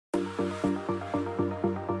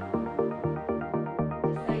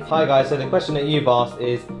Hi guys, so the question that you've asked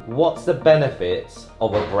is, what's the benefits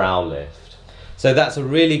of a brow lift? So that's a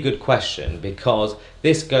really good question, because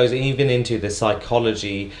this goes even into the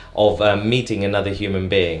psychology of meeting another human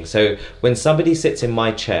being. So when somebody sits in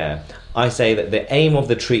my chair, I say that the aim of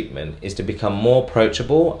the treatment is to become more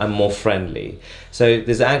approachable and more friendly. So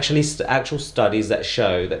there's actually actual studies that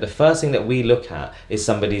show that the first thing that we look at is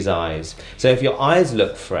somebody's eyes. So if your eyes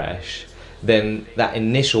look fresh, then that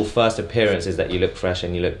initial first appearance is that you look fresh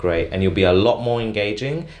and you look great, and you'll be a lot more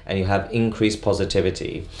engaging and you have increased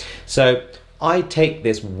positivity. So I take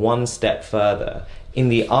this one step further. In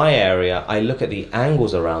the eye area, I look at the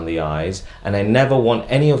angles around the eyes, and I never want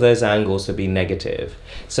any of those angles to be negative.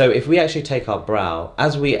 So if we actually take our brow,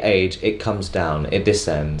 as we age, it comes down, it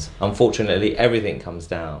descends. Unfortunately, everything comes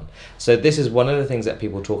down. So this is one of the things that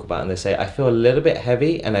people talk about, and they say, I feel a little bit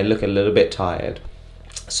heavy and I look a little bit tired.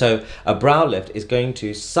 So a brow lift is going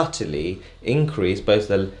to subtly increase both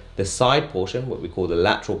the side portion, what we call the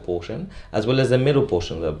lateral portion, as well as the middle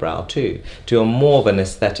portion of the brow too, to a more of an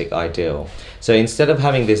aesthetic ideal. So instead of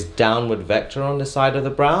having this downward vector on the side of the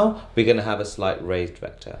brow, we're going to have a slight raised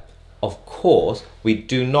vector. Of course, we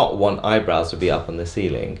do not want eyebrows to be up on the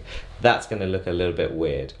ceiling. That's going to look a little bit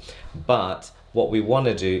weird. But what we want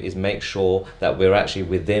to do is make sure that we're actually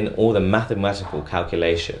within all the mathematical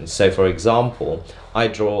calculations. So for example, I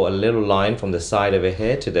draw a little line from the side over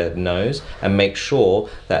here to the nose and make sure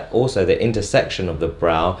that also the intersection of the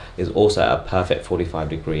brow is also at a perfect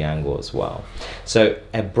 45-degree angle as well. So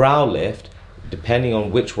a brow lift, depending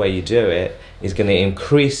on which way you do it, is going to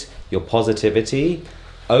increase your positivity,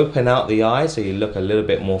 open out the eye so you look a little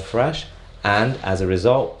bit more fresh, and as a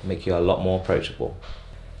result, make you a lot more approachable.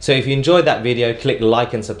 So if you enjoyed that video, click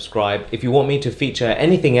like and subscribe. If you want me to feature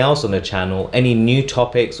anything else on the channel, any new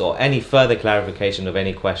topics or any further clarification of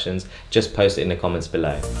any questions, just post it in the comments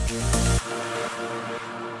below.